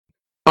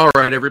All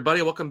right,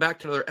 everybody, welcome back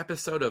to another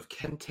episode of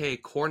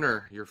Kente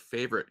Corner, your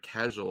favorite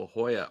casual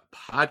Hoya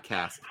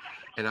podcast.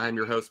 And I'm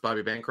your host,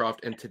 Bobby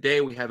Bancroft. And today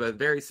we have a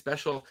very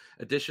special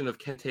edition of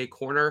Kente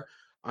Corner.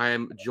 I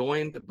am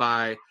joined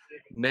by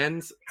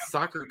men's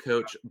soccer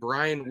coach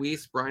Brian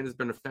Weiss. Brian has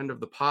been a friend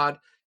of the pod,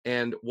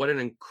 and what an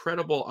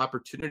incredible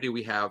opportunity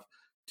we have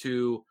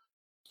to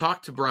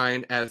talk to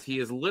Brian as he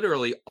is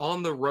literally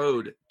on the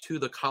road to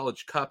the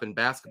College Cup. In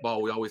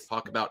basketball, we always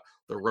talk about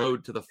the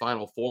road to the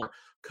Final Four.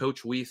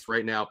 Coach Weiss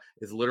right now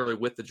is literally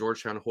with the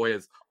Georgetown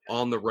Hoyas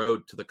on the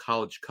road to the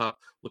College Cup,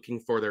 looking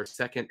for their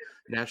second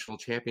national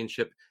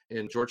championship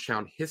in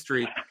Georgetown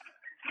history.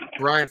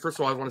 Brian, first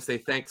of all, I want to say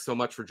thanks so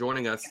much for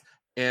joining us.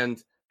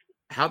 And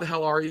how the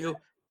hell are you?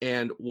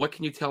 And what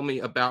can you tell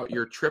me about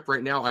your trip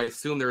right now? I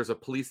assume there's a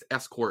police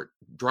escort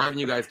driving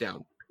you guys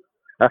down.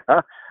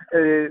 Well,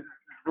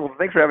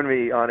 thanks for having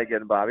me on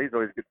again, Bobby. It's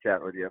always good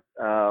chatting with you.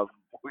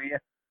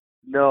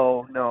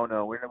 No.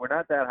 We're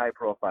not that high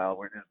profile.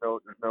 There's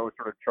no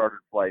sort of chartered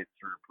flights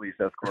or police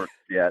escorts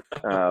yet.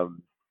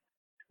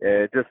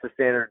 Just the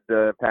standard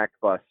packed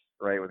bus,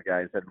 right, with the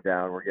guys heading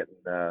down. We're getting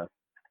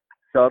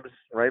subs,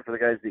 right, for the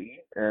guys to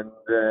eat, and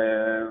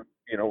we're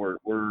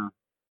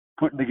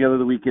putting together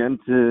the weekend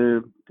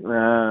to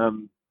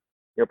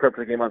prep for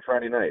the game on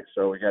Friday night.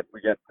 So we got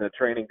the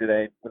training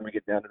today when we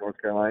get down to North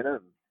Carolina,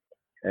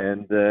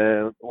 and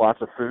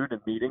lots of food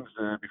and meetings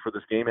before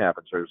this game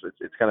happens. So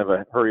it's kind of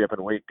a hurry up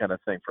and wait kind of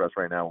thing for us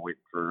right now,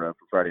 waiting for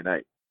Friday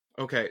night.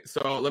 Okay,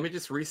 so let me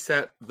just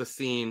reset the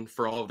scene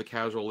for all of the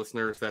casual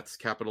listeners. That's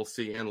capital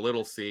C and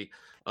little c.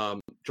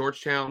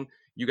 Georgetown,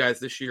 you guys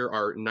this year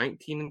are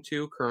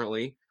 19-2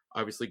 currently,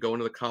 obviously going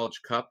to the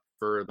College Cup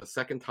for the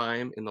second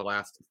time in the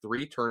last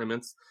three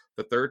tournaments,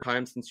 the third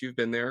time since you've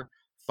been there,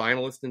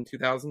 finalist in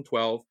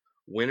 2012,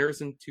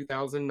 winners in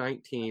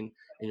 2019,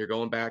 and you're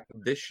going back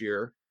this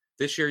year.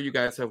 This year, you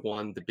guys have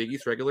won the Big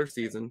East regular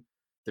season,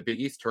 the Big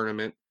East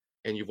tournament,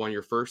 and you've won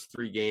your first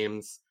three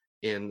games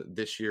in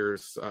this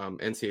year's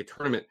NCAA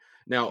tournament.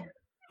 Now,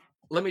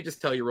 let me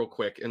just tell you real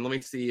quick, and let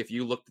me see if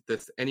you looked at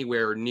this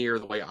anywhere near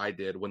the way I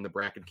did when the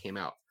bracket came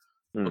out.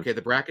 Okay,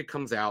 the bracket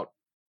comes out,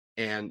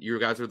 and you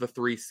guys are the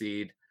 3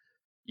 seed.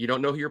 You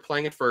don't know who you're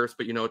playing at first,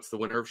 but you know it's the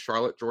winner of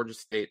Charlotte, Georgia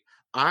State.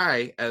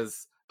 I,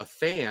 as a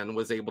fan,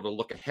 was able to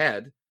look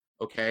ahead.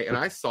 Okay, and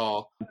I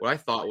saw what I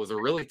thought was a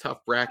really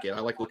tough bracket.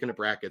 I like looking at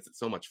brackets. It's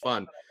so much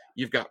fun.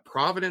 You've got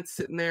Providence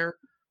sitting there,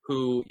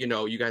 who,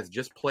 you guys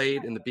just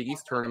played in the Big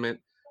East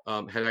tournament,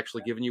 had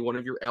actually given you one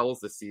of your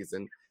L's this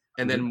season.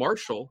 And then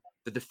Marshall,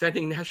 the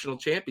defending national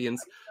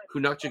champions,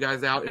 who knocked you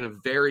guys out in a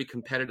very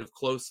competitive,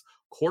 close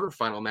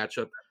quarterfinal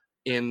matchup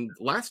in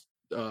I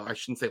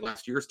shouldn't say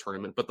last year's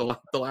tournament, but the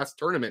last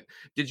tournament.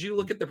 Did you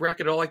look at the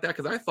bracket at all like that?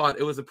 Because I thought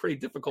it was a pretty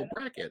difficult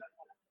bracket.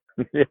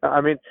 Yeah,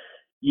 I mean,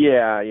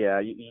 Yeah.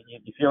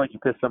 You feel like you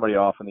pissed somebody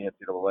off in the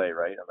NCAA,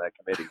 right, on that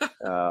committee.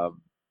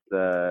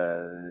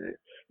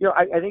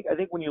 I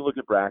think when you look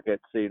at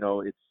brackets,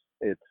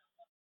 it's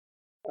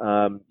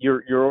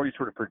you're always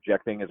sort of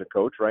projecting as a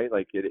coach, right?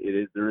 Like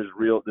there's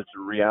a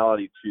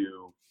reality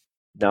to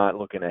not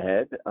looking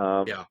ahead.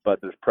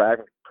 But there's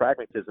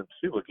pragmatism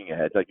to looking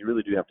ahead. Like you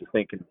really do have to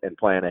think and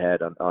plan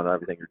ahead on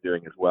everything you're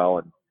doing as well,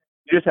 and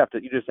you just have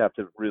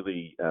to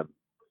really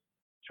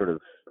sort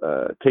of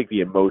take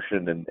the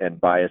emotion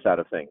and bias out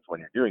of things when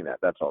you're doing that.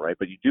 That's all right.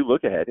 But you do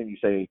look ahead and you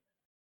say,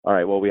 all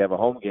right, well, we have a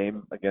home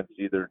game against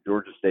either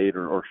Georgia State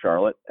or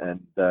Charlotte,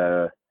 and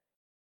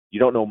you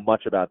don't know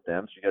much about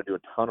them, so you got to do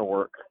a ton of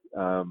work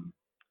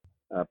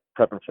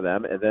prepping for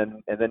them, and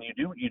then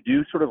you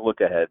do sort of look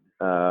ahead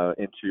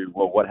into,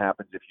 well, what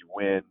happens if you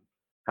win?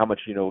 How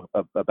much you know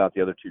about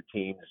the other two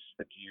teams?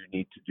 Do you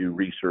need to do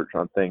research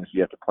on things?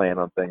 You have to plan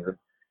on things,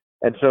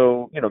 and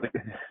so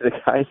the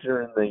guys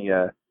are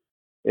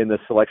in the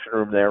selection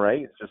room there,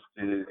 right? It's just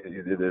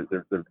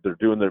they're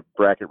doing the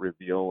bracket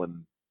reveal,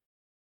 and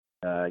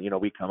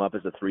we come up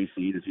as a 3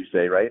 seed, as you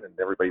say, right? And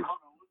everybody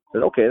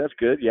said, okay, that's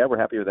good. Yeah, we're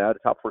happy with that. A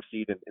top 4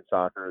 seed in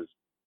soccer is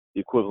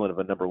the equivalent of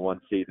a number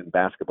 1 seed in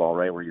basketball,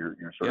 right? Where you're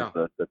sort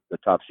of the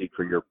top seed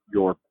for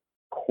your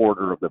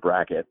quarter of the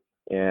bracket,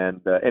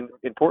 and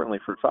importantly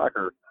for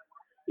soccer,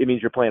 it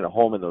means you're playing at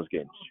home in those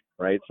games,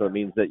 right? So it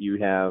means that you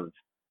have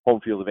home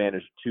field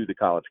advantage to the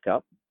College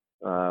Cup,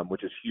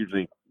 which is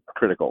hugely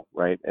critical,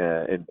 right?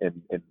 In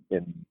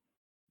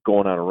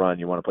going on a run,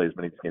 you want to play as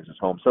many games as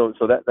home. So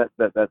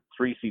that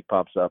 3 seed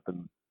pops up,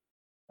 and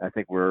I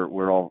think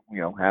we're all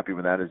happy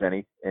with that as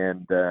any.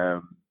 And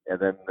then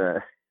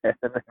the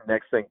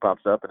next thing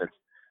pops up, and it's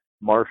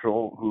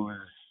Marshall,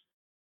 who's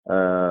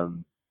as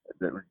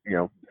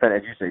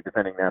you say,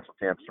 defending national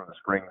champs from the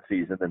spring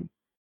season,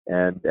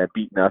 and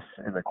beaten us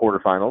in the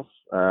quarterfinals,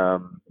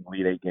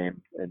 Elite 8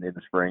 game in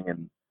the spring,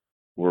 and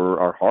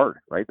are hard,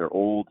 right? They're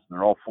old.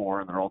 They're all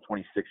 4, and they're all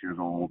 26 years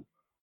old.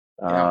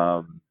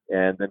 Yeah.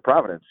 And then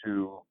Providence,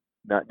 who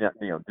didn't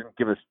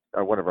give us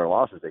one of our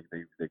losses. They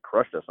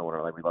crushed us on one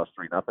of our, we lost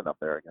 3-0 up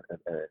there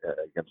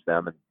against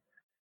them, and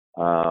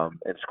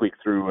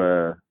squeaked through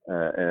a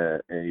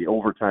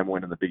overtime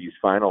win in the Big East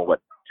final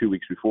 2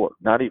 weeks before.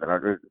 Not even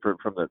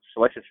from the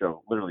selection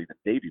show, literally the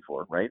day before,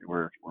 for, right?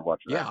 We're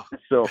watching Yeah. that.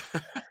 So,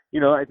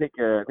 I think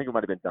it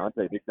might have been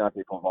Dante, big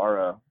Dante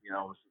Polvara.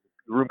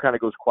 The room kind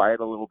of goes quiet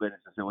a little bit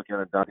as they look at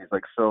it. Dante's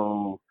like,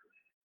 so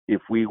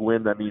if we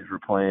win, that means we're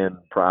playing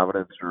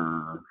Providence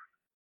or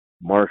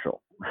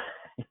Marshall.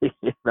 It's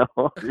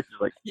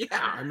like,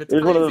 yeah, it's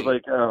one of crazy. those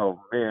like, oh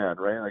man,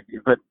 right? Like,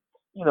 but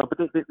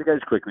the guys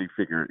quickly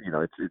figure,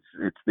 it's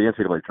the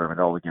NCAA tournament.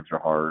 All the games are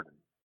hard,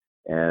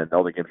 and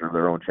all the games are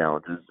their own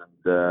challenges.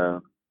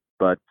 And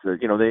but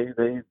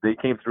they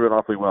came through it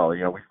awfully well.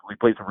 We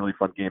played some really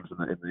fun games in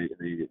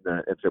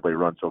the NCAA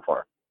run so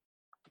far.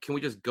 Can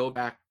we just go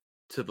back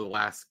to the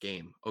last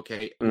game?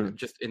 Okay, Mm.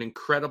 just an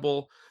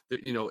incredible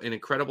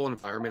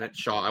environment at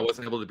Shaw. I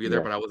wasn't able to be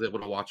there, but I was able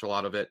to watch a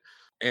lot of it.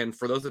 And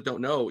for those that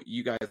don't know,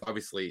 you guys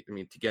obviously,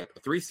 to get a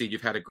 3 seed,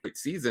 you've had a great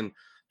season,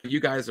 but you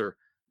guys are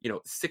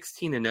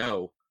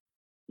 16-0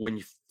 when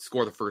you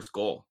score the first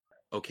goal.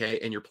 Okay,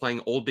 and you're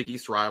playing old Big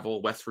East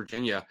rival West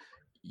Virginia.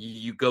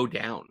 You go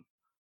down.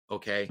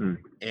 Okay,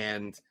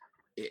 and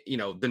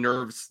the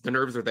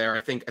nerves are there.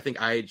 I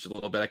think I aged a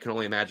little bit. I can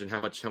only imagine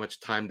how much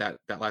time that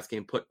last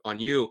game put on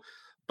you.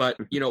 But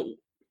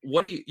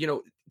what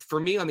for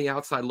me on the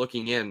outside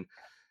looking in,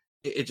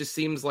 it just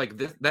seems like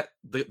the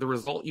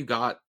result you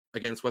got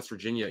against West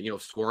Virginia,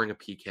 scoring a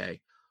PK,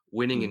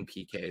 winning in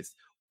PKs.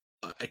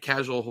 At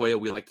Casual Hoya,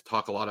 we like to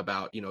talk a lot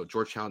about,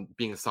 Georgetown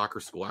being a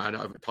soccer school. I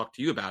know I've talked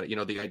to you about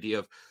it, the idea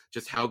of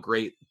just how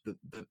great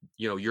the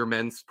your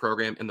men's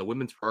program and the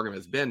women's program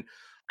has been.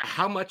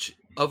 How much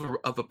of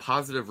a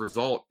positive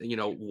result,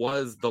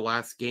 was the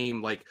last game,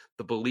 like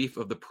the belief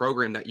of the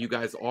program that you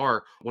guys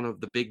are one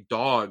of the big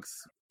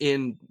dogs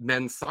in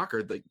men's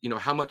soccer?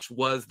 How much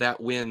was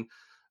that win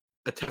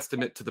a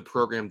testament to the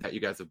program that you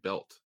guys have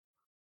built?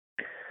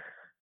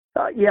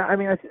 I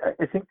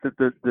think that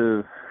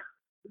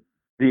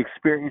the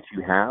experience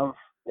you have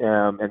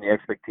and the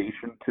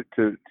expectation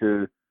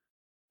to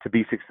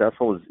be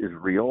successful is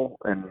real,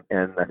 and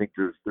I think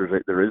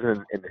there is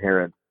an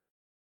inherent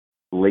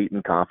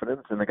latent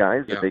confidence in the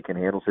guys that they can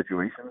handle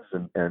situations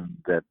and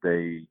that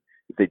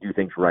if they do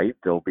things right,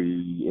 they'll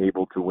be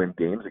able to win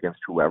games against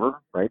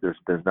whoever. Right?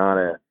 There's not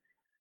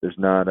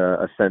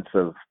a sense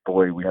of,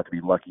 boy, we have to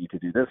be lucky to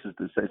do this.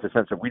 It's a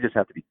sense of we just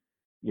have to be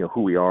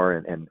who we are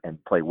and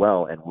play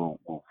well, and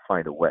we'll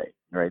find a way.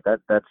 Right? That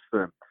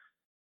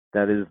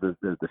is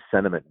the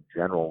sentiment in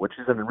general, which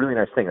is a really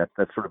nice thing.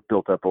 That's sort of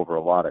built up over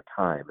a lot of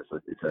time.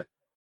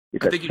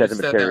 I think you just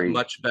said that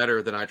much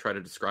better than I try to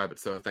describe it.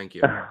 So thank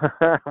you.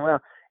 Well,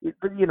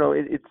 but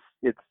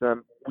it's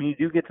when you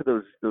do get to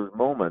those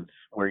moments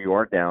where you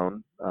are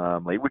down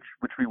late, which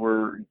we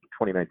were in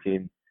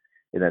 2019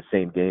 in that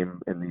same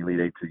game in the Elite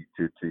Eight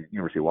to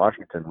University of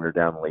Washington. We were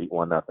down late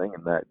 1-0,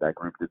 and that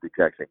group did the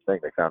exact same thing.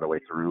 They found a way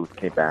through,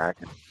 came back,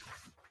 and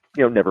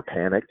never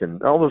panicked,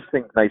 and all those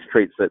things, nice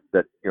traits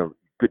that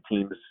good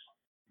teams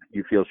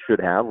you feel should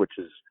have, which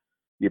is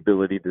the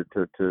ability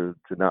to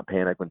not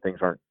panic when things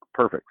aren't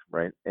perfect,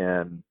 right?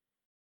 And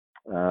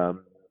I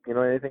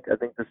think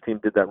this team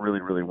did that really,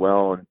 really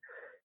well. And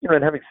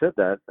and having said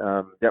that,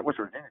 that West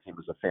Virginia team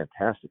was a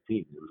fantastic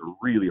team. It was a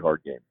really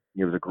hard game.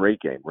 It was a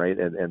great game, right?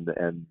 And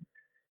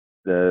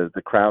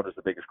the crowd is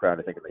the biggest crowd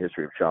I think in the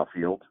history of Shaw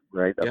Field,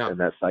 right? Yeah. And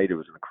that site, it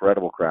was an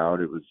incredible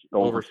crowd. It was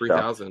over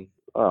 3,000.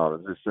 Oh,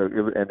 it was just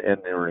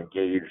and they were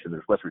engaged, and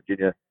there's West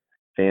Virginia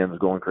fans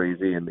going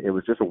crazy, and it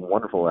was just a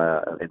wonderful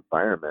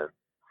environment.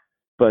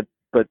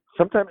 But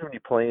sometimes when you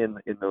play in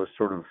those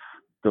sort of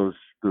those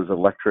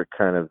electric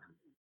kind of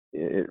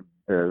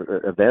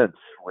events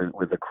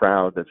with a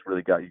crowd that's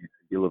really got you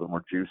a little bit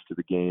more juice to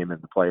the game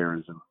and the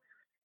players,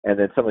 and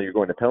then suddenly you're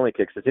going to penalty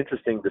kicks. It's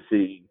interesting to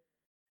see,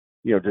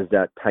 does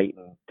that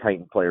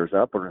tighten players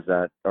up,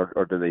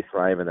 or do they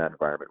thrive in that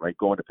environment? Right,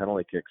 going to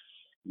penalty kicks,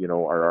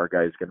 are our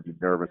guys going to be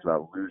nervous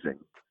about losing,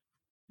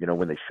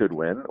 when they should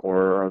win,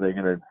 or are they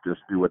going to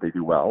just do what they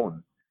do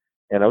well?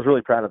 And I was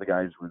really proud of the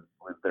guys with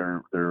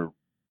their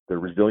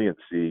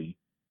resiliency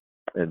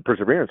and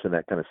perseverance in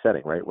that kind of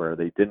setting, right, where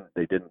they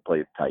didn't play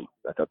it tight.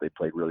 I thought they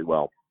played really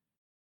well,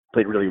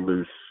 played really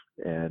loose,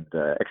 and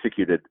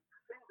executed.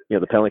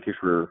 The penalty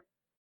kicks were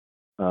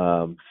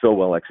so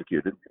well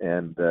executed,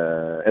 and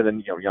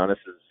then Giannis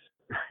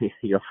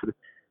is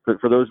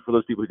for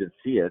those people who didn't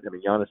see it. I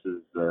mean, Giannis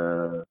is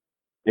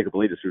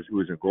Nicopolitis, who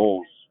was in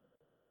goals,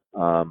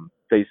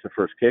 faced the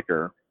first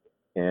kicker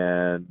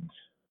and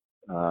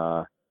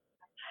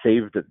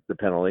saved the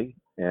penalty,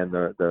 and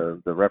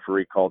the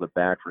referee called it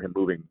back for him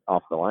moving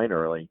off the line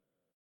early.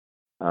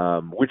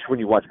 Which, when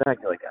you watch back,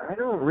 you're like, I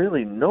don't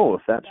really know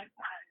if that's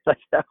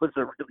that was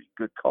a really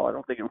good call. I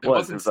don't think it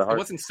was. It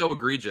wasn't so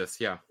egregious,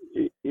 yeah.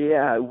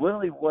 Yeah, it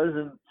really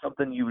wasn't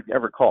something you would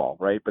ever call,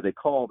 right? But they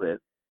called it,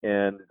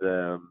 and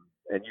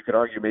you could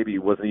argue maybe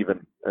it wasn't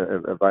even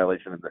a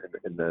violation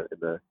in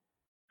the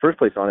first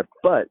place on it.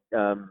 But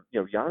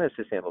Giannis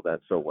has handled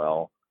that so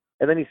well,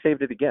 and then he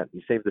saved it again.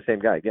 He saved the same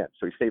guy again,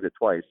 so he saved it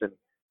twice. And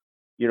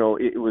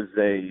it was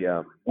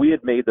we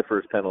had made the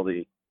first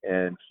penalty,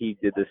 and he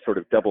did this sort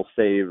of double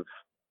save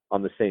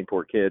on the same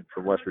poor kid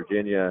from West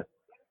Virginia.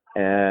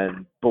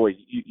 And boy,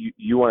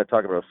 you want to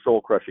talk about a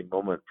soul crushing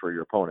moment for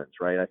your opponents,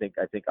 right? I think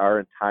our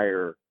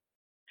entire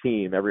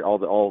team,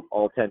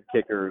 all 10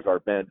 kickers, our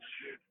bench,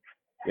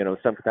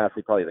 some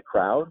capacity, probably the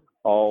crowd,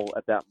 all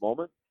at that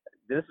moment.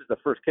 This is the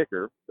first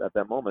kicker at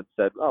that moment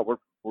said, "Oh,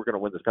 we're going to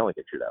win this penalty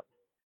kick shootout."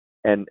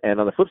 And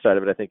on the flip side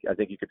of it, I think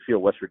you could feel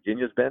West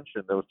Virginia's bench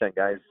and those 10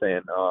 guys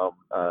saying, "Oh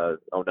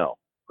no,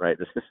 right?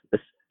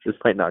 This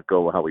might not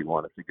go how we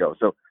want it to go."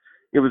 So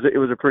it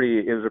was a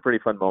pretty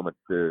fun moment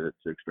to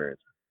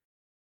experience.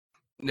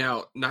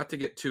 Now, not to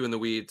get too in the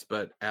weeds,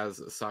 but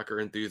as a soccer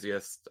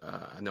enthusiast,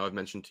 I know I've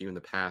mentioned to you in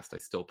the past, I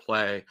still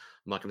play.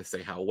 I'm not going to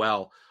say how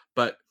well,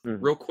 but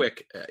real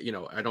quick,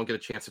 I don't get a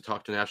chance to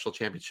talk to national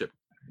championship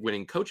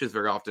winning coaches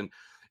very often.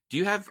 Do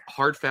you have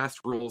hard,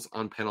 fast rules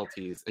on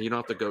penalties? And you don't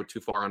have to go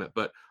too far on it,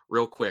 but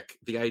real quick,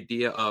 the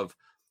idea of,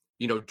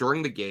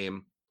 during the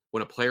game,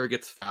 when a player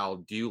gets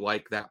fouled, do you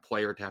like that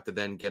player to have to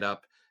then get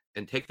up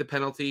and take the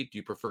penalty? Do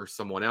you prefer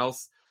someone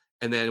else?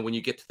 And then when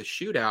you get to the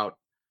shootout,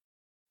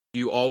 do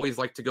you always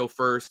like to go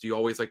first? Do you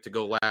always like to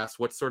go last?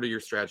 What's sort of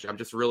your strategy? I'm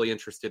just really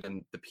interested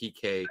in the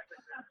PK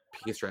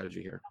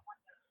strategy here.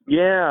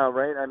 Yeah,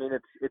 right. I mean,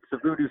 it's a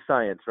voodoo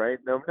science, right?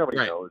 Nobody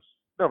knows.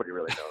 Nobody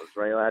really knows,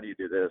 right? How do you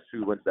do this?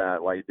 Who wins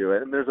that? Why you do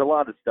it? And there's a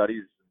lot of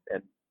studies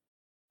and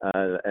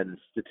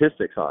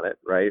statistics on it,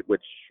 right?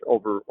 Which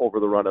over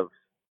the run of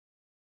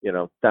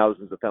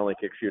thousands of penalty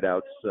kick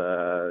shootouts,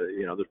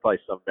 there's probably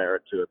some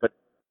merit to it. But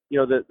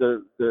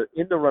the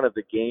in the run of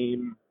the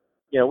game,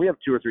 we have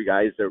 2 or 3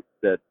 guys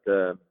that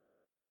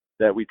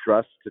we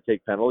trust to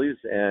take penalties,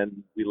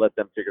 and we let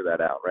them figure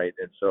that out, right?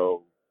 And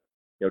so,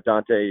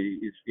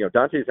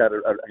 Dante's had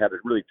a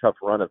really tough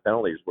run of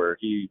penalties where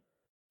he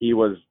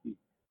was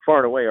far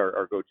and away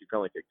our go-to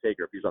penalty kick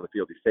taker. If he's on the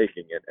field, he's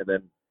taking it. And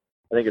then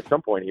I think at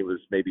some point he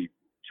was maybe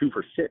 2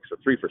 for 6 or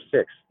 3 for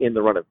 6 in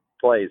the run of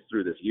plays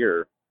through this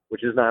year,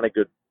 which is not a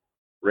good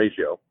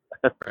ratio.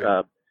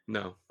 Right.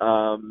 No.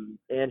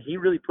 And he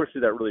really pushed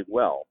through that really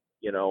well,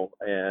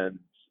 and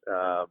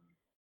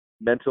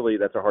mentally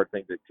that's a hard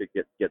thing to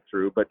get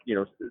through. But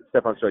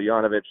Stefan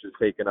Stoyanovich has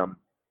taken him,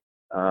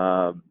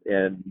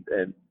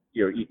 and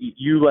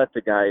you let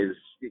the guys.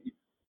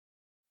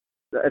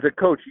 As a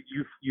coach,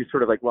 you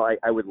sort of like, well,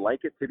 I would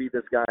like it to be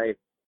this guy,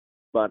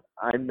 but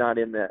I'm not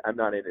in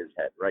his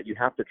head, right? You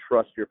have to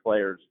trust your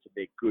players to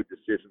make good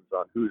decisions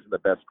on who's in the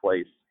best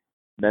place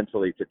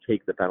mentally to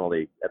take the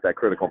penalty at that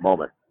critical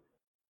moment.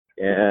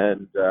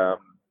 And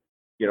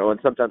and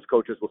sometimes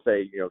coaches will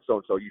say, so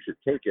and so you should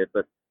take it,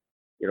 but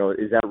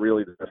is that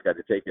really the best guy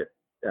to take it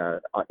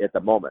at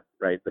the moment,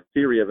 right? The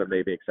theory of it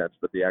may make sense,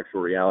 but the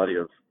actual reality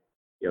of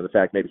the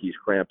fact maybe he's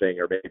cramping,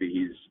 or maybe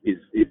he's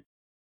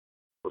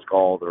was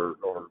called, or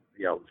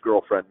his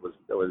girlfriend was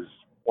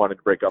wanted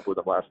to break up with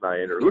him last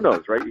night, or who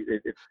knows, right?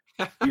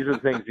 These are the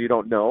things you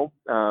don't know,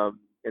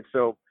 and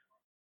so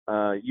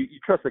you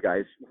trust the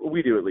guys.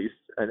 We do, at least,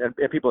 and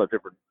people have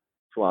different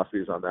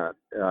philosophies on that.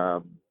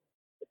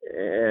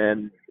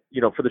 And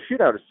for the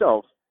shootout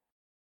itself,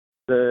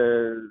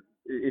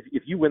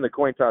 if you win the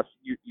coin toss,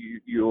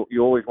 you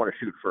always want to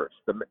shoot first.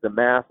 The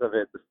math of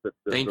it,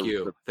 Thank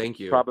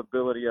you.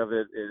 Probability of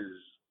it is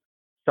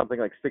something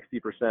like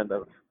 60%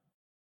 of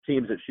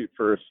teams that shoot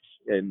first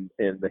in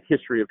the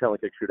history of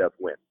penalty kick shootouts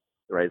win,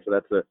 right? So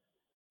that's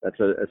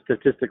a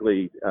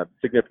statistically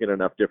significant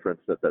enough difference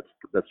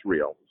that's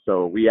real.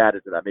 So we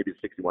added to that, maybe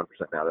 61%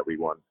 now that we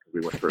won because we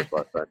went first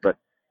last time. But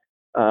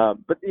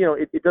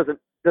it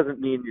doesn't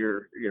mean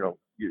you're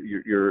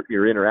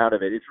in or out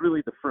of it. It's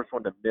really the first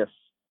one to miss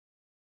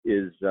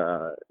is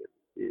in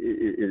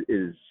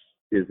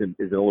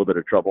a little bit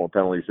of trouble in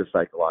penalties just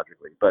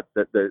psychologically. But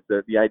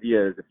the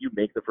idea is if you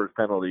make the first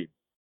penalty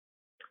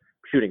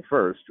shooting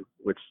first,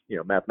 which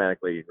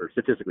mathematically or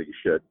statistically you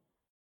should,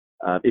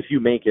 if you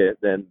make it,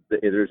 then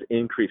there's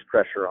increased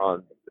pressure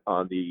on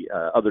the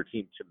other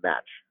team to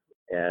match,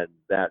 and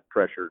that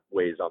pressure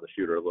weighs on the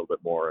shooter a little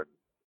bit more, and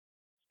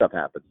stuff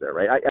happens there,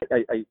 right?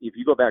 If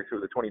you go back to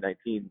the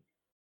 2019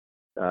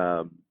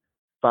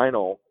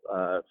 final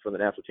for the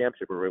national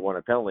championship where we won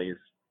on penalties,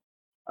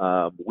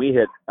 we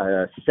hit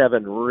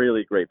 7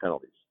 really great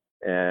penalties,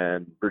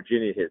 and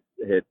Virginia hit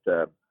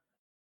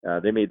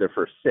they made their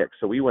first 6.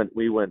 So we went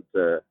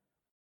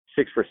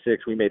 6 for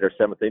 6. We made our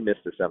 7th. They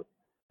missed their 7th.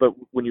 But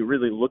when you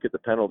really look at the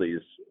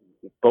penalties,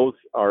 both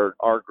our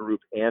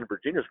group and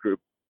Virginia's group,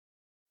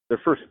 the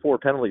first 4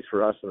 penalties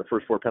for us and the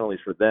first 4 penalties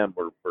for them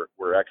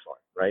were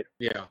excellent, right?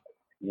 Yeah.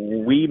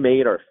 We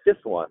made our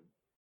 5th one.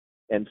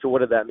 And so what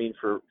did that mean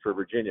for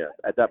Virginia?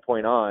 At that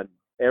point on,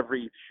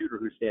 every shooter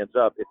who stands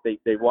up, if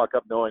they walk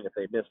up knowing if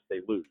they miss,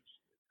 they lose,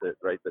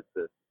 right? That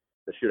the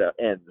shootout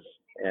ends.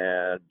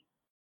 And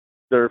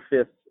their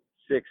 5th,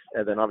 6th,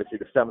 and then obviously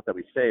the 7th that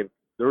we saved,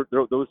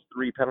 those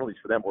 3 penalties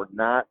for them were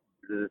a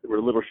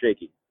little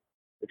shaky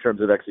in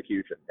terms of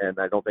execution. And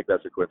I don't think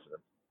that's a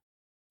coincidence.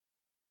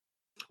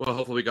 Well,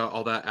 hopefully we got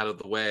all that out of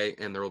the way,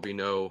 and there will be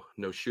no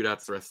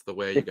shootouts the rest of the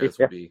way. You guys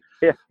will be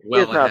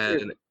well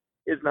ahead.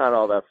 It's not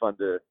all that fun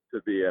to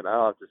be in.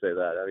 I'll have to say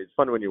that. I mean, it's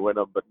fun when you win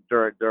them, but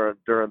during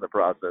the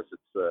process,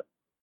 it's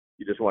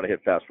you just want to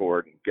hit fast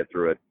forward and get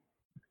through it.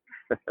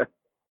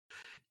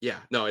 Yeah,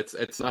 no,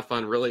 it's not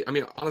fun, really. I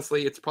mean,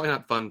 honestly, it's probably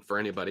not fun for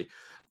anybody.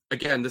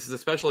 Again, this is a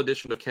special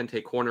edition of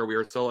Kente Corner. We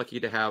are so lucky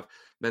to have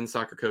men's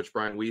soccer coach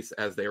Brian Weiss,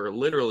 as they are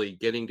literally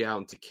getting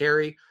down to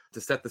Cary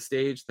to set the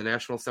stage. The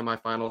national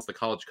semifinals, the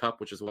College Cup,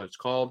 which is what it's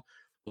called,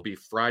 will be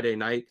Friday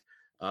night.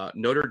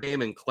 Notre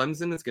Dame and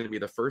Clemson is going to be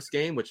the first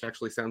game, which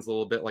actually sounds a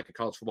little bit like a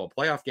college football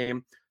playoff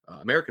game,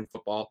 American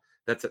football.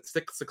 That's at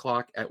 6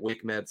 o'clock at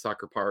Wake Med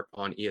Soccer Park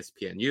on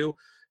ESPNU.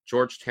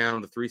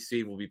 Georgetown, the 3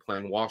 seed, will be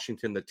playing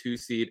Washington, the 2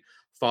 seed.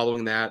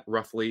 Following that,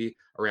 roughly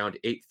around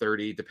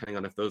 8:30, depending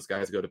on if those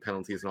guys go to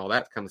penalties and all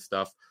that kind of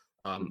stuff.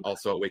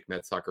 Also at Wake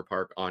Med Soccer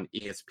Park on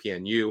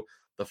ESPNU.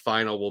 The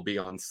final will be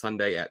on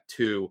Sunday at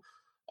 2,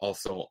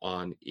 also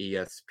on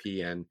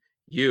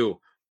ESPNU.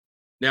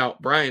 Now,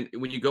 Brian,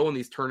 when you go in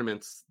these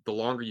tournaments, the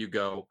longer you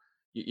go,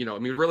 I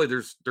mean, really,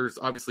 there's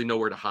obviously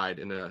nowhere to hide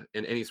in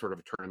any sort of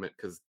a tournament,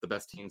 because the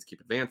best teams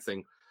keep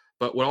advancing.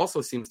 But what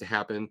also seems to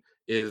happen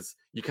is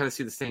you kind of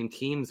see the same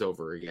teams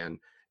over again.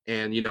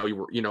 And,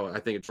 I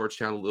think at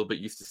Georgetown, a little bit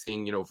used to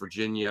seeing,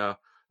 Virginia,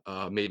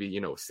 maybe,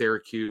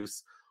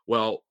 Syracuse.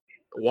 Well,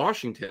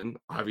 Washington,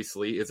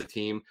 obviously, is a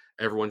team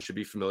everyone should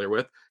be familiar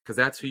with, because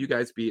that's who you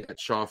guys beat at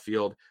Shaw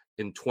Field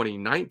in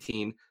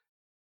 2019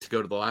 to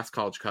go to the last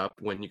College Cup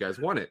when you guys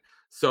won it.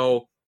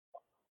 So,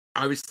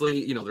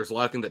 obviously, there's a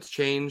lot of things that's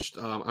changed.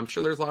 I'm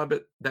sure there's a lot of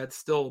it that's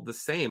still the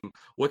same.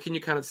 What can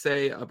you kind of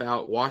say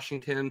about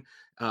Washington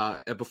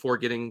before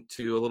getting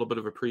to a little bit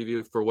of a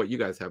preview for what you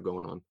guys have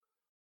going on?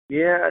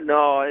 Yeah,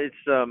 no, it's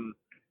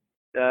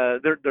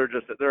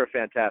they're a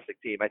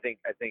fantastic team. I think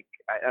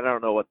I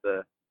don't know what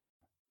the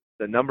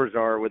numbers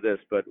are with this,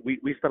 but we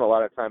spent a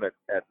lot of time at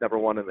number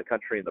one in the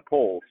country in the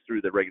polls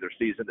through the regular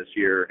season this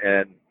year,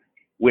 and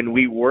when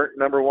we weren't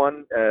number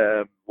one,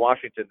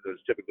 Washington was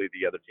typically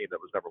the other team that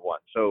was number one.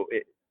 So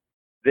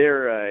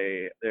they're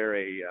a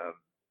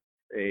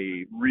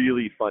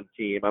really fun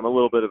team. I'm a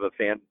little bit of a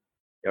fan.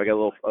 I got a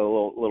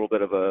little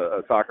bit of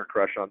a soccer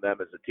crush on them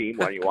as a team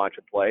when you watch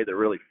them play. They're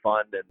really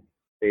fun, and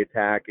they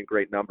attack in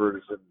great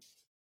numbers, and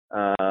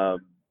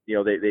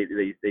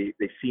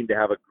they seem to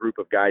have a group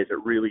of guys that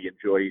really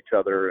enjoy each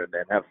other and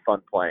have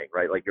fun playing,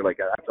 right? Like, you're like,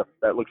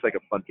 that looks like a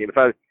fun team. If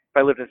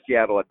I lived in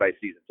Seattle, I'd buy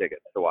season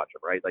tickets to watch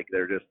them, right? Like,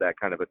 they're just that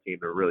kind of a team.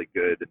 They're really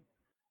good.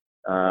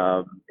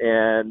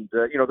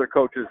 Their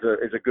coach is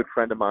a good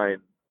friend of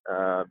mine,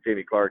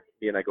 Jamie Clark.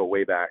 He and I go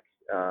way back.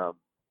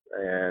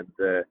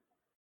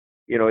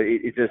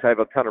 It just, I have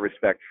a ton of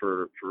respect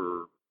for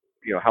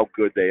how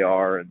good they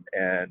are,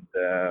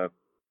 they're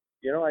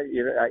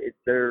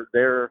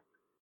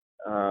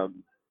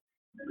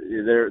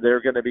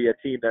going to be a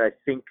team that I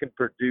think can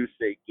produce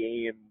a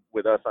game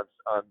with us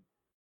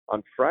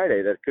on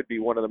Friday that could be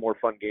one of the more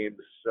fun games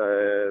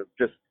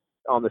just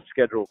on the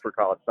schedule for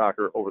college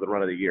soccer over the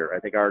run of the year. I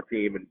think our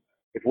team, and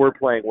if we're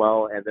playing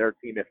well, and their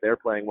team, if they're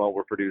playing well,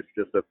 will produce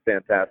just a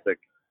fantastic,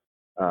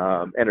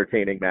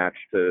 entertaining match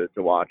to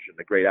watch, and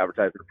a great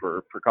advertisement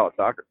for college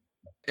soccer.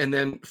 And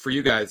then for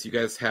you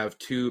guys have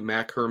 2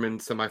 Mac Hermann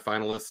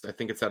semifinalists. I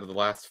think it's out of the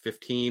last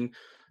 15.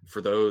 For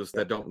those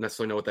that don't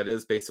necessarily know what that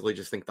is, basically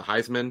just think the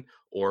Heisman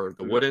or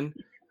the Wooden.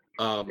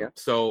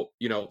 So,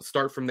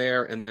 start from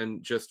there, and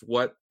then just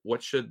what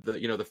should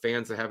the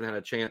fans that haven't had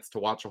a chance to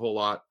watch a whole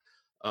lot,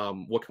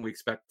 what can we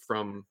expect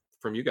from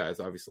you guys,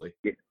 obviously?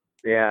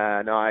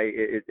 Yeah, no,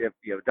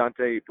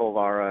 Dante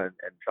Polvara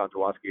and Sean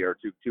Zawoski are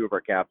two of our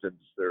captains.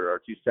 There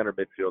are 2 center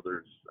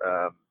midfielders.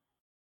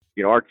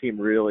 Our team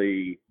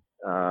really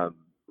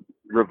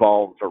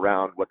revolves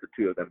around what the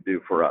 2 of them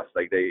do for us.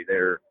 Like,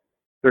 they're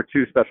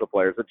 2 special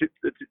players. The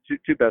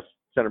two best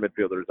center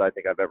midfielders I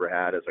think I've ever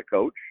had as a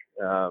coach,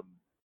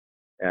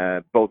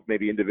 both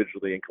maybe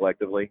individually and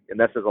collectively. And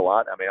that says a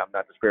lot. I mean, I'm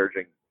not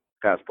disparaging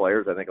past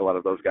players. I think a lot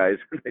of those guys,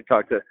 they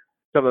talk to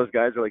some of those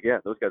guys, are like, yeah,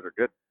 those guys are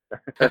good.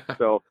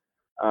 So,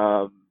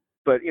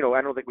 but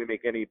I don't think we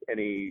make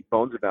any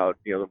bones about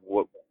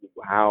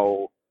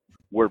how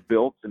we're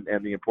built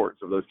and the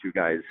importance of those 2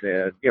 guys.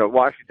 And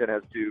Washington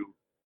has 2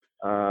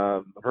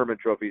 Hermann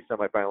Trophy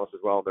semifinalists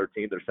as well on their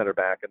team. Their center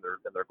back and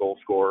their goal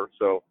scorer.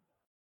 So,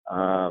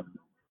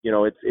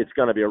 it's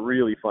going to be a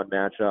really fun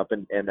matchup.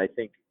 And I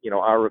think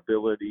our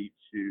ability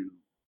to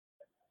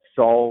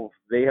solve.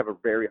 They have a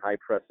very high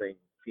pressing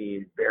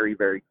team, very,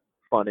 very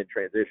fun in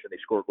transition. They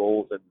score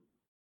goals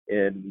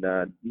in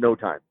no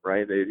time,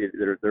 right?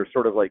 They're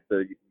sort of like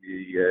the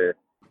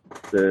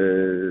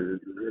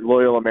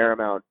Loyola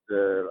Marymount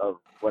of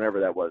whenever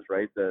that was,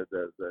 right? The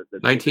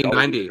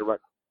 1990.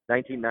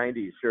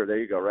 1990s, sure. There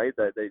you go, right?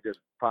 That they just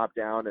pop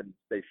down and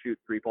they shoot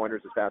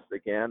 3-pointers as fast as they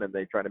can, and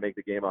they try to make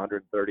the game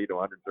 130 to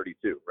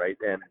 132, right?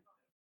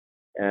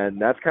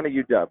 And that's kind of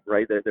UW,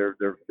 right? They're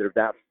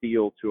that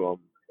feel to them,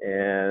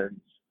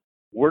 and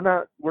we're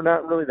not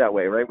really that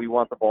way, right? We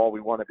want the ball. We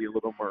want to be a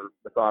little more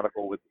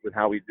methodical with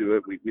how we do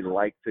it. We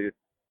like to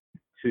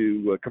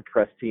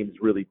compress teams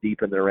really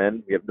deep in their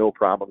end. We have no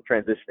problem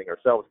transitioning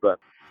ourselves, but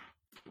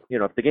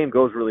if the game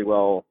goes really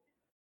well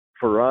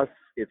for us,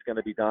 it's going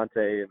to be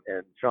Dante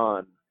and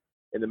Sean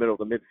in the middle of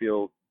the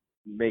midfield,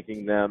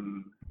 making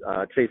them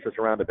chase us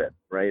around a bit,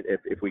 right?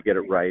 If we get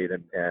it right,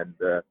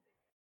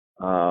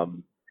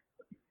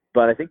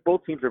 but I think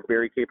both teams are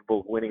very capable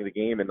of winning the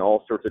game in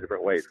all sorts of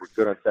different ways. We're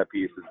good on set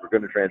pieces. We're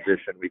good in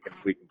transition. We can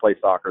play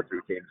soccer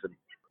through teams,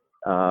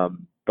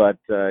 but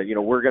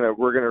we're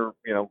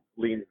gonna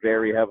lean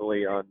very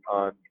heavily on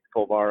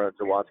Polvara and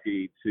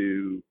Zawatsky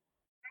to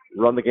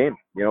run the game.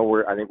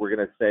 I think we're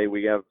gonna say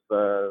we have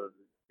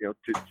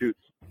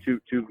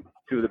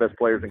two of the best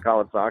players in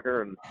college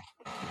soccer, and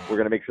we're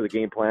going to make sure the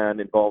game plan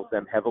involves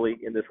them heavily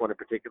in this one in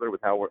particular with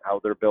how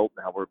they're built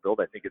and how we're built.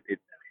 I think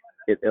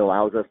it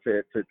allows us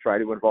to try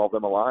to involve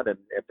them a lot. And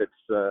if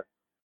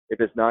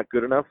it's not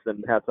good enough,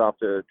 then hats off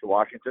to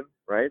Washington,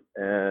 right?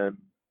 And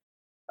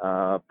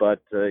but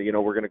we're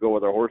going to go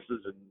with our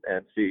horses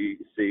and see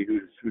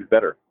who's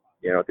better,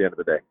 at the end of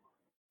the day.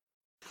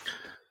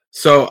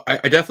 So I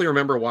definitely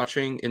remember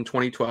watching in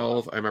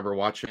 2012. I remember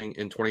watching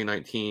in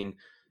 2019.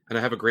 And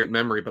I have a great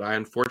memory, but I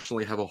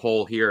unfortunately have a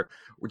hole here.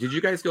 Did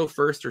you guys go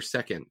first or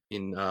second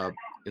in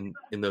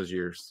those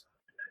years,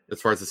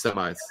 as far as the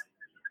semis?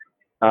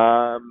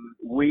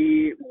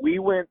 We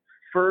went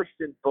first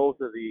in both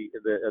of the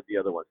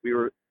other ones. We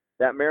were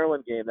that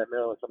Maryland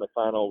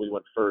semifinal. We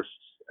went first.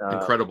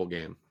 Incredible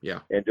game, yeah.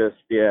 And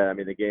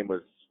the game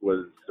was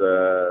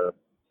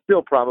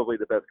still probably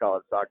the best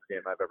college soccer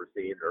game I've ever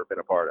seen or been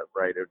a part of.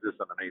 Right, it was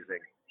just an amazing,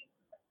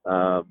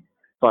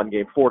 fun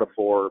game.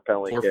 4-4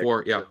 penalty kick.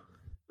 4-4, yeah.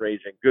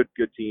 Raging, good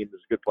teams,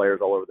 good players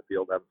all over the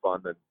field, having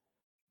fun, and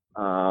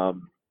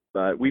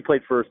but we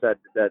played first that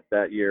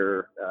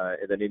year,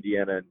 and then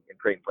Indiana and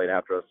Creighton played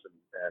after us,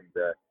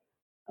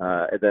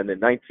 and then in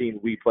 19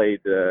 we played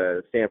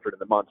Stanford in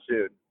the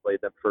monsoon,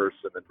 played them first,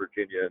 and then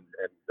Virginia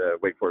and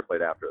Wake Forest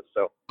played after us.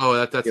 So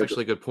that's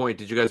actually a good point.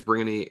 Did you guys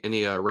bring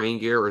any rain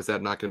gear, or is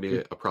that not going to be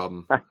a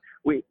problem?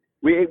 We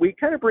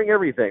kind of bring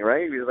everything,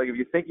 right? Like if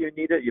you think you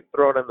need it, you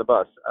throw it on the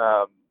bus.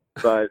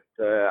 But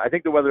I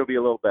think the weather will be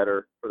a little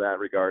better for that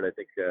regard. I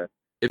think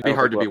it'd be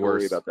hard to be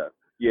worse about that.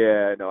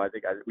 Yeah, no, I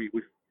think we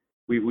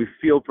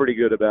feel pretty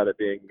good about it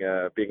being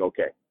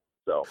okay.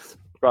 So,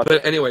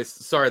 but anyways,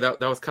 sorry, that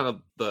was kind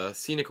of the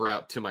scenic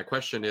route to my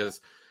question. Is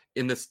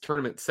in this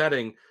tournament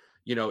setting,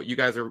 you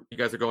guys are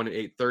going at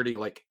 8:30.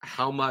 Like,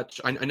 how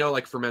much? I know,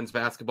 like for men's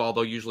basketball,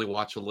 they'll usually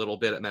watch a little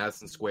bit at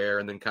Madison Square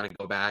and then kind of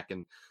go back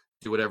and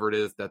do whatever it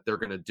is that they're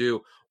going to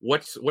do.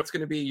 What's going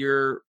to be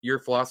your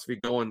philosophy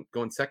going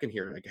second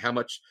here? Like, how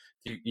much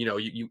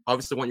you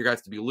obviously want your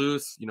guys to be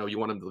loose. You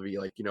want them to be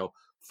like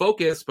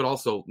focused, but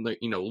also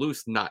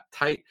loose, not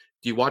tight.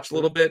 Do you watch a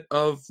little bit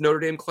of Notre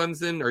Dame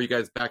Clemson? Are you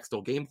guys back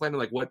still game planning?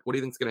 Like, what do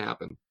you think's going to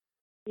happen?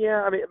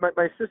 Yeah, I mean,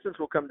 my assistants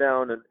will come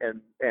down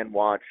and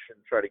watch and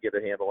try to get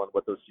a handle on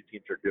what those two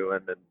teams are doing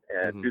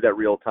and do that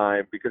real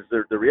time, because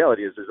the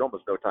reality is there's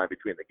almost no time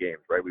between the games,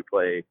 right? We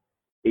play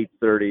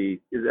 8:30.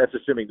 That's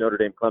assuming Notre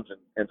Dame Clemson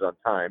ends on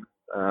time.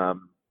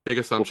 Big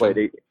assumption. We'll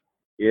play at 8.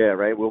 Yeah,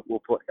 right. We'll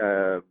play.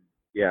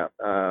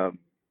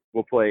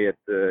 We'll play at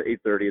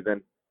 8:30.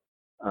 Then,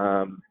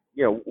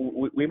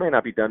 we might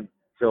not be done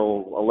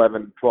till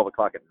 11, 12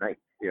 o'clock at night.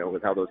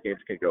 With how those games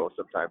can go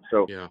sometimes.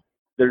 So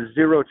there's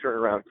zero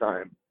turnaround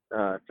time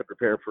to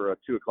prepare for a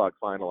 2 o'clock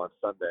final on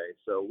Sunday.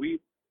 So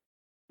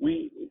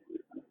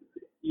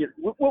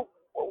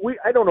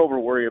I don't over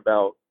worry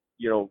about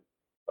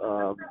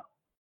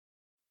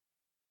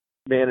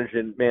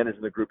managing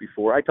the group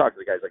before. I talk to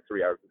the guys like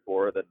 3 hours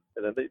before, and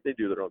then they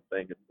do their own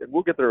thing, and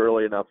we'll get there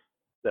early enough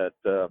that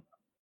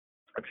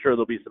I'm sure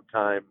there'll be some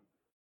time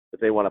if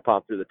they want to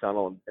pop through the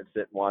tunnel and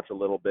sit and watch a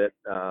little bit.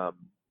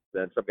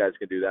 Then some guys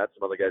can do that.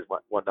 Some other guys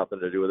want nothing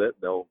to do with it.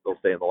 They'll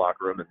stay in the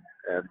locker room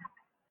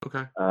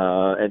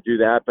and do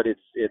that. But it's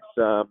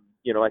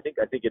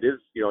I think it is,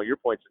 your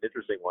point's an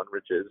interesting one,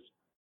 Rich. Is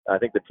I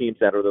think the teams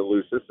that are the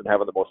loosest and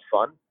having the most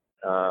fun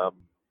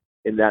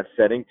in that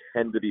setting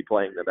tend to be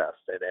playing the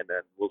best, and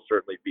then we'll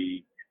certainly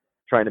be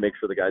trying to make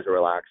sure the guys are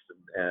relaxed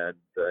and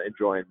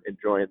enjoying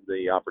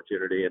the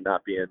opportunity and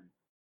not being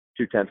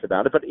too tense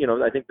about it. But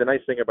I think the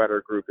nice thing about our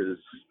group is,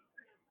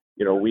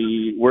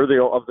 we're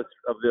of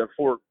the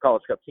 4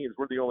 College Cup teams,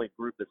 we're the only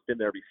group that's been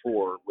there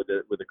before with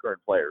the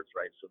current players,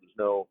 right? So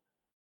there's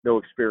no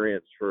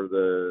experience for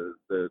the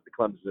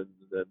Clemson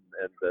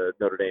and the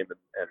Notre Dame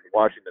and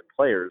Washington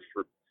players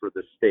for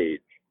this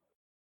stage.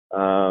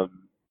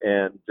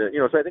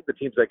 So I think the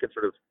teams that can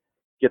sort of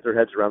get their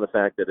heads around the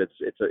fact that it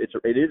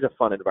is a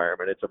fun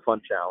environment, it's a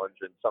fun challenge,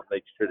 and something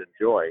they should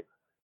enjoy.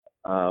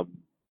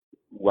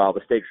 While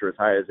the stakes are as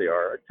high as they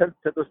are,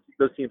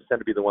 those teams tend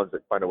to be the ones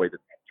that find a way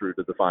through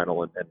to the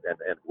final and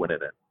win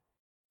in it.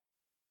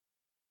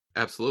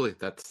 Absolutely.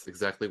 That's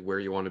exactly where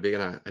you want to be.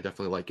 And I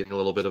definitely like getting a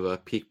little bit of a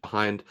peek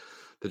behind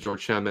the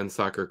Georgetown men's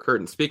soccer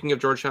curtain. Speaking of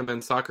Georgetown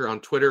men's soccer, on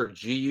Twitter,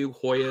 GU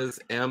Hoyas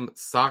M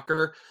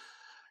Soccer.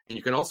 And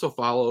you can also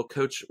follow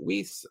Coach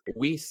Weiss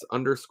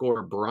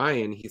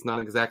 _Brian. He's not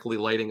exactly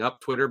lighting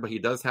up Twitter, but he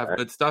does have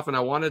good stuff. And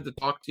I wanted to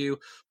talk to you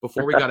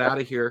before we got out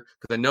of here,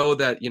 because I know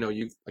that,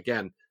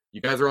 you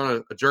guys are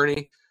on a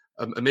journey,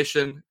 a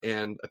mission,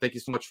 and I thank you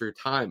so much for your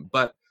time.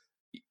 But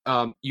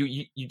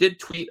you did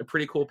tweet a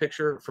pretty cool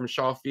picture from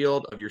Shaw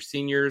Field of your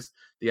seniors,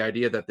 the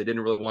idea that they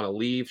didn't really want to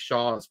leave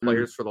Shaw as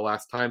players for the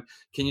last time.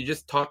 Can you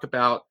just talk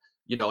about,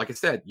 like I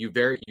said, you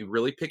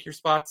really pick your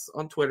spots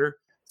on Twitter.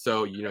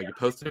 So, you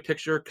posted a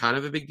picture, kind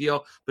of a big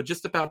deal, but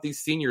just about these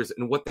seniors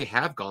and what they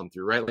have gone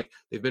through, right? Like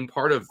they've been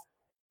part of,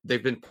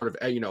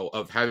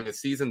 of having a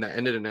season that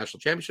ended in a national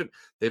championship.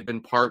 They've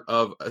been part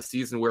of a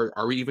season where,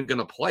 are we even going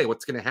to play?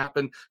 What's going to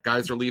happen?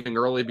 Guys are leaving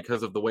early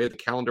because of the way the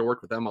calendar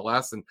worked with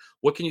MLS. And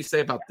what can you say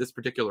about this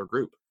particular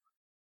group?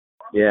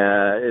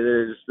 Yeah, it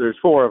is. There's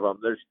 4 of them.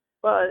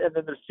 And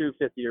then there's 2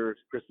 fifth-years,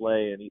 Chris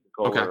Lay and Ethan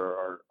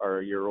Kohler are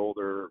a year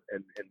older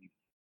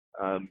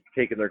and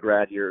taking their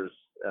grad years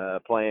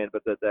playing.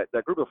 But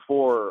that group of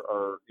 4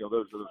 are,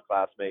 those are those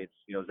classmates,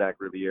 Zach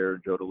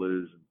Riviere, Joe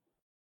Deleuze,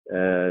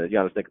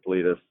 Giannis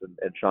Nicopolidis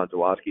and Sean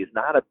Zawoski. It's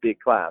not a big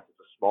class. It's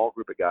a small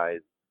group of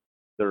guys.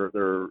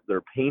 They're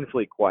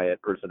painfully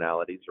quiet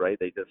personalities, right?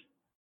 They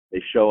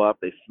show up,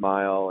 they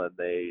smile, and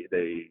they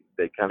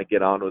kind of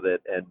get on with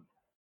it. And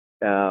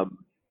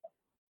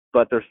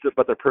but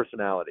they're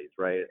personalities,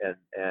 right?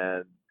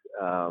 And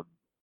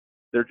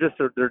they're just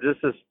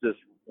this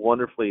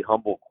wonderfully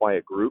humble,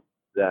 quiet group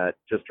that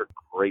just are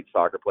great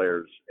soccer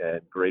players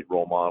and great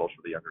role models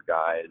for the younger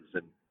guys.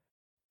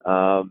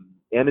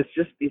 And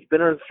it's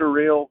been a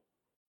surreal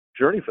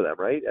journey for them,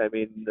 right? I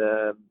mean,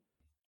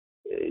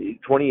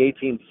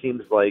 2018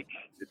 seems like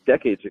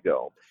decades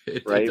ago,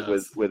 right?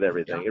 With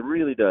everything, yeah. It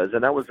really does.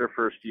 And that was their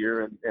first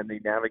year, and they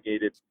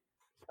navigated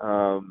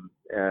a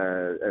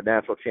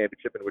national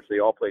championship in which they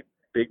all played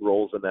big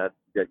roles in that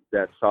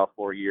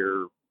sophomore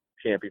year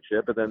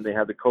championship. And then they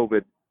had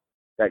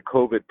that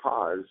COVID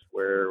pause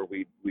where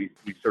we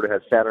sort of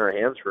had sat on our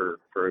hands for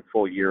a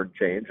full year and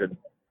change, and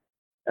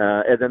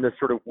then this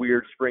sort of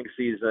weird spring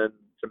season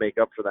to make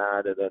up for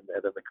that, and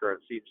then the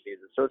current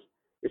season. So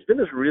it's been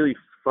this really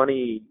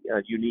funny,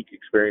 unique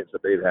experience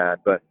that they've had.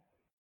 But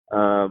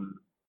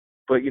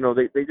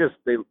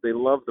they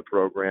love the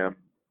program.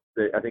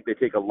 I think they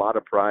take a lot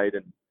of pride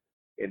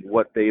in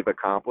what they've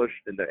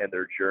accomplished and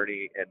their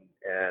journey,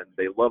 and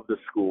they love the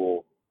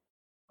school.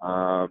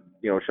 Sean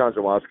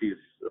Zawoski's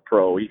a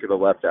pro. He could have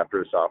left after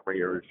his sophomore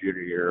year or his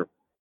junior year,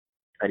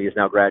 and he's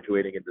now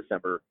graduating in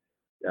December.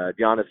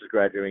 Giannis is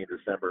graduating in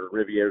December.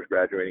 Riviere is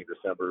graduating in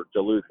December.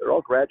 Duluth, they're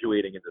all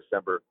graduating in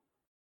December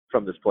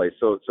from this place.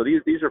 So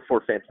these are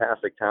 4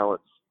 fantastic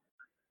talents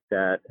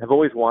that have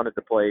always wanted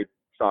to play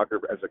soccer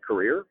as a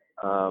career.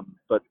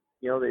 But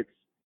it's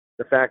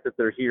the fact that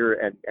they're here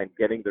and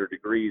getting their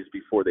degrees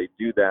before they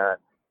do that,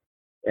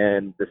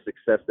 and the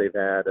success they've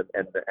had,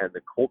 and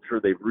the culture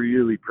they've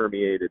really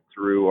permeated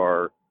through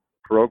our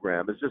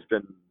program has just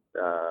been,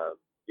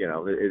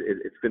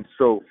 it's been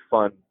so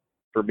fun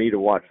for me to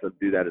watch them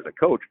do that as a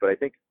coach. But I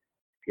think,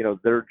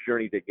 their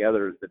journey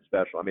together has been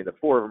special. I mean, the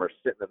 4 of them are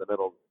sitting in the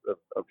middle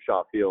of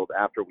Shaw Field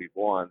after we've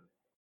won,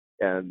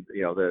 and,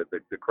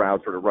 the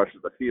crowd sort of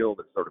rushes the field.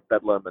 It's sort of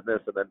bedlam and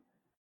this, and then,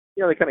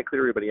 they kind of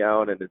clear everybody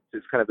out, and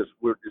it's kind of this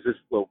weird, it's just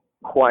a little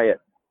quiet,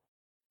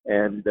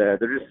 and they're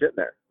just sitting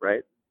there,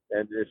 right?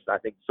 And just, I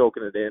think,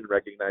 soaking it in,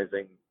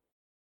 recognizing,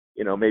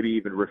 maybe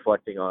even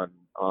reflecting on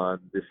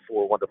this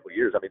 4 wonderful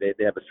years. I mean,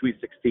 they have a Sweet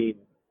 16,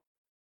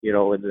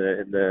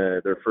 in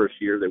their first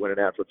year. They win a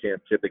national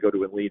championship. They go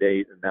to Elite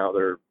 8, and now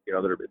they're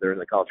in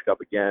the College Cup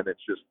again.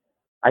 It's just,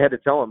 I had to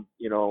tell them,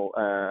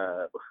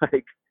 I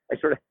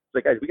sort of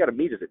like, guys, we got to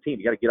meet as a team.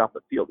 You got to get off the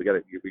field. We got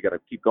to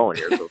keep going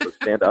here. So let's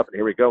stand up, and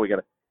here we go. We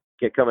got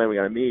to come in. We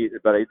got to meet.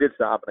 But I did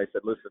stop, and I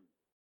said, listen,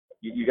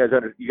 you guys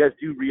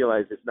do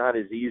realize it's not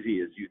as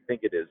easy as you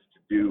think it is to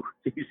do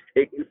these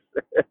things.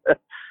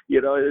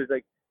 It's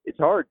like, it's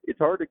hard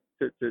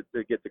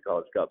to get to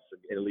College Cups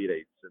and Elite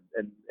 8s,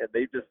 and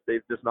they've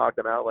just knocked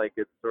them out like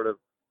it's sort of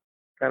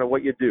kind of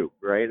what you do,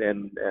 right?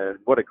 And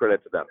what a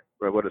credit to them,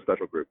 right? What a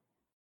special group.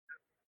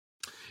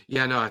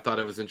 Yeah, no, I thought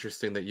it was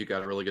interesting that you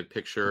got a really good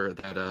picture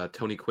that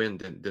Tony Quinn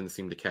didn't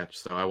seem to catch.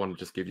 So I want to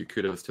just give you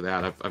kudos to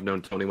that. I'm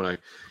known Tony when I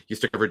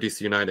used to cover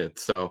DC United.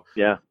 So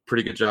yeah,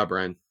 pretty good job,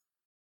 Brian.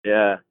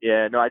 Yeah.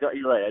 No, I don't.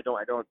 You're right.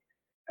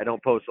 I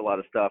don't post a lot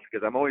of stuff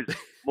because I'm always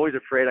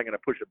afraid I'm going to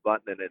push a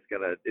button and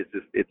it's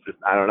just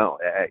I don't know.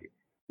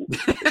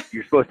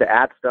 You're supposed to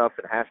add stuff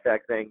and hashtag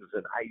things,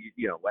 and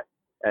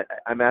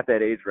I'm at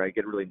that age where I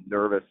get really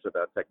nervous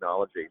about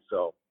technology.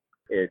 So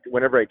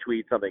whenever I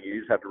tweet something, you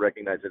just have to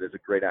recognize it as a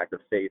great act of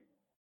faith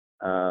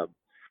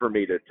for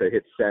me to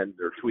hit send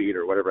or tweet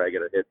or whatever I got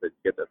to hit to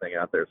get the thing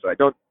out there. So I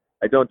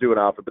don't do it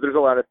often, but there's a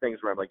lot of things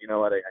where I'm like, you know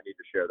what, I need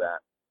to share that,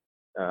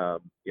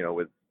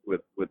 with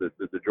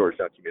the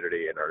Georgetown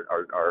community and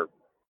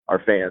our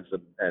fans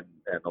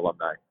and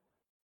alumni.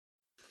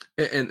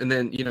 And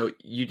then,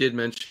 you did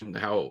mention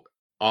how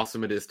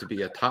awesome it is to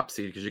be a top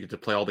seed because you get to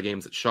play all the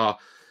games at Shaw.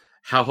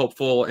 How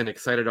hopeful and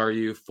excited are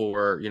you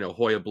for,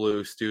 Hoya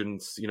Blue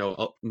students,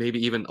 maybe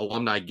even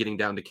alumni getting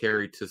down to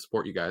Cary to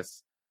support you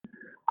guys?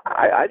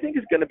 I think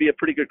it's going to be a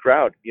pretty good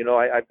crowd.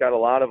 I've got a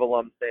lot of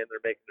alums saying they're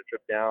making the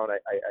trip down.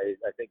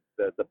 I think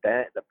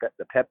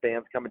the Pep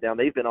band's coming down.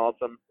 They've been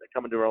awesome. They're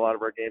coming to a lot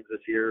of our games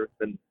this year. It's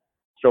been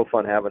so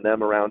fun having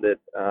them around it.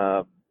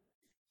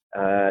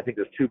 I think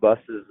there's 2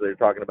 buses they're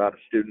talking about of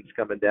students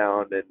coming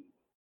down, and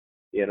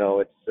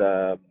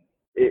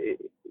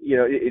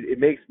it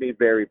makes me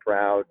very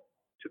proud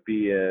to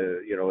be a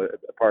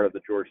part of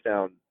the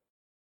Georgetown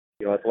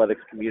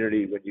athletics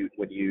community when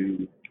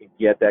you can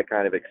get that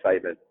kind of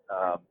excitement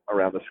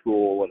around the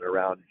school and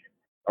around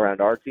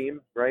our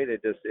team, right?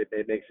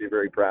 It makes me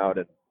very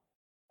proud,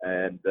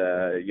 and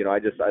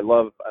I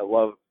love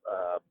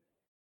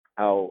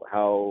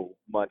how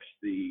much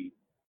the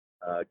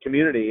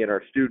community and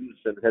our students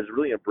has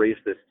really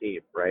embraced this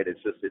team, right?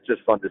 It's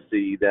just fun to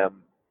see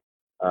them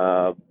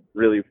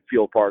really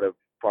feel part of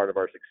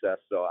our success.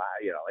 So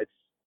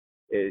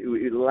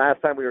the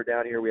last time we were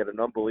down here, we had an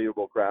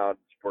unbelievable crowd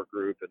support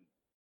group, and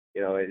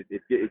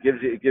it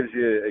gives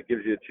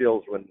you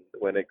chills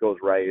when it goes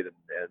right,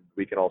 and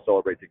we can all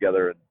celebrate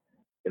together. And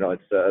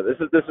this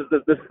is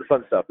the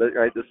fun stuff,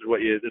 right? This is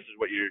what you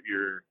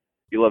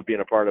love,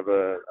 being a part of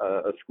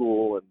a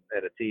school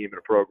and a team and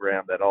a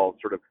program that all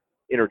sort of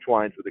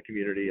intertwines with the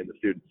community and the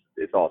students.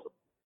 It's awesome.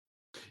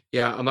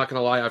 Yeah, I'm not going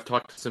to lie. I've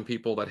talked to some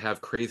people that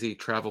have crazy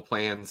travel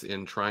plans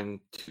in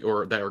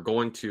or that are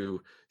going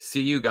to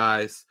see you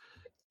guys,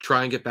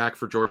 try and get back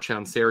for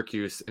Georgetown,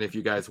 Syracuse. And if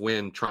you guys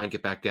win, try and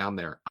get back down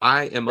there.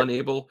 I am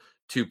unable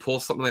to pull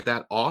something like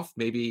that off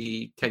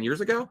maybe 10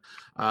 years ago.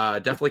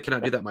 Definitely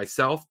cannot do that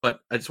myself, but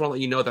I just want to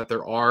let you know that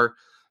there are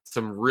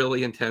some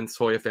really intense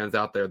Hoya fans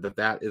out there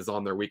that is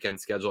on their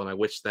weekend schedule. And I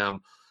wish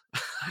them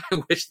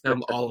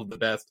all of the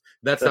best.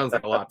 That sounds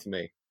like a lot to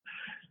me.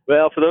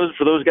 Well, for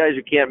those guys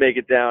who can't make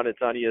it down,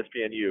 it's on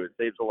ESPNU. It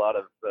saves a lot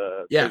of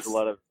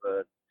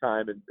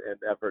time and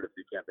effort if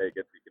you can't make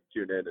it. You can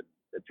tune in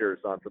and cheer us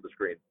on for the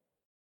screen.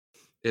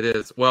 It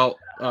is. Well,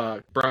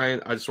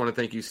 Brian, I just want to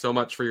thank you so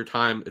much for your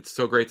time. It's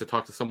so great to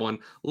talk to someone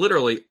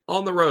literally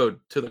on the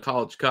road to the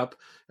College Cup.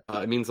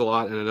 It means a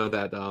lot, and I know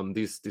that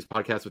these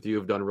podcasts with you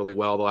have done really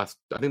well. I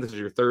think this is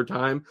your 3rd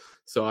time,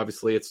 so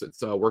obviously it's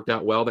worked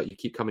out well that you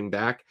keep coming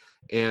back.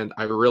 And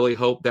I really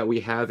hope that we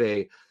have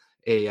a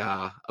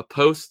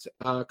post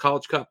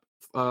College Cup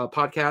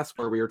podcast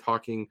where we are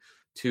talking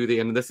to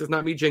and this is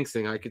not me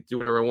jinxing, I could do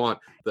whatever I want,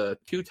 the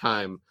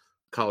 2-time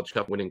College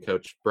Cup winning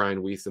coach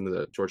Brian Wiese and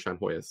the Georgetown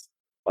Hoyas.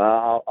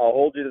 Well, I'll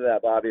hold you to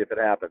that, Bobby. If it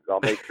happens,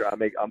 I'll make sure I'll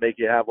make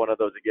you have one of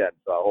those again.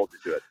 So I'll hold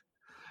you to it.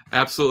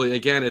 Absolutely.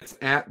 Again, it's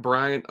at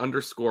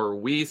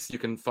Brian_Wiese. You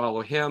can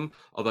follow him,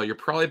 although you're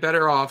probably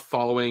better off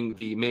following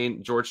the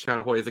main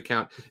Georgetown Hoyas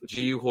account,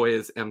 GU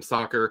Hoyas M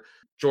Soccer.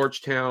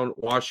 Georgetown,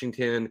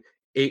 Washington,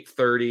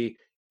 8:30,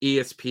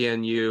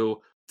 ESPNU,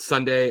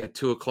 Sunday at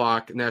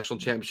 2:00, national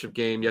championship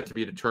game yet to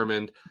be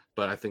determined,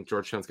 but I think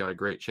Georgetown's got a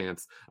great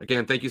chance.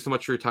 Again, thank you so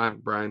much for your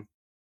time, Brian.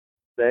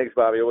 Thanks,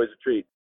 Bobby. Always a treat.